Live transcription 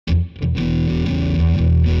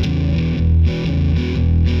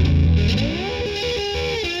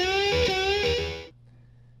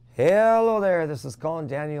there, this is Colin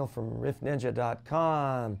Daniel from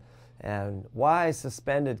riffninja.com. And why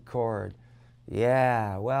suspended chord?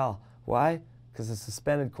 Yeah, well, why? Because a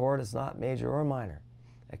suspended chord is not major or minor.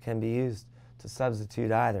 It can be used to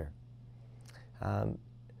substitute either.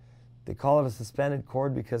 They call it a suspended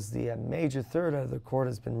chord because the major third of the chord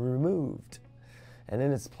has been removed. And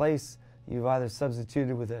in its place, you've either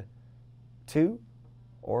substituted with a 2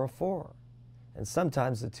 or a 4. And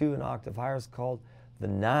sometimes the 2 an octave higher is called the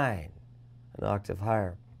 9 an octave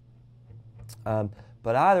higher.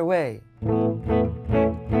 But either way,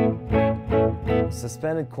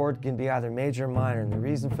 suspended chord can be either major or minor. And the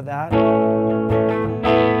reason for that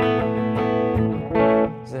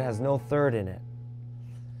is it has no third in it.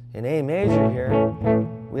 In A major here,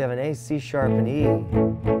 we have an A, C sharp, and E.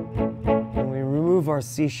 When we remove our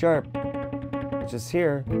C sharp, which is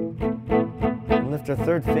here, and lift our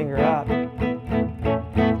third finger up,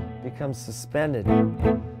 it becomes suspended.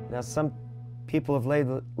 Now some people have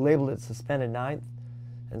labeled it suspended ninth,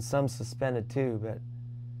 and some suspended 2, but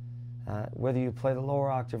whether you play the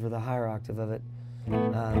lower octave or the higher octave of it,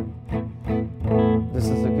 this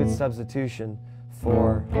is a good substitution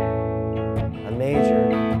for a major.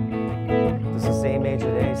 This is A major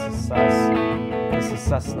to A, this is sus. This is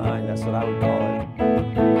sus9, that's what I would call it.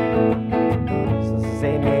 So this is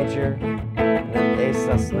A major, and then A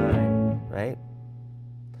sus9, right?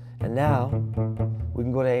 And now, we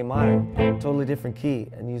can go to A minor, totally different key,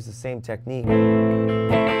 and use the same technique.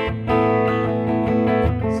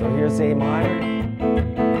 So here's A minor,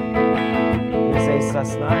 here's A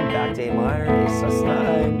sus9, back to A minor, A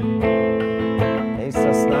sus9, A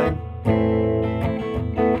sus9.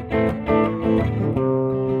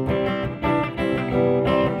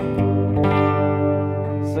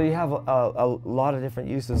 So you have a lot of different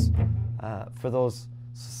uses for those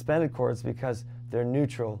suspended chords because they're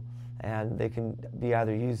neutral and they can be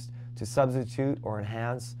either used to substitute or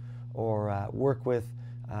enhance or work with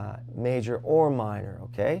major or minor,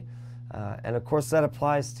 okay? And of course that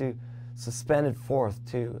applies to suspended fourth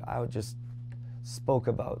too. I just spoke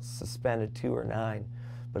about suspended 2 or 9,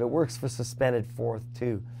 but it works for suspended fourth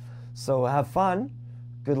too. So have fun,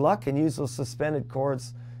 good luck, and use those suspended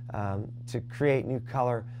chords to create new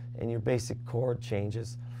color in your basic chord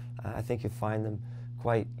changes. I think you'll find them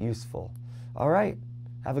quite useful. All right,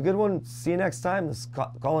 have a good one. See you next time. This is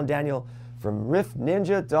Colin Daniel from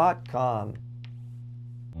riffninja.com.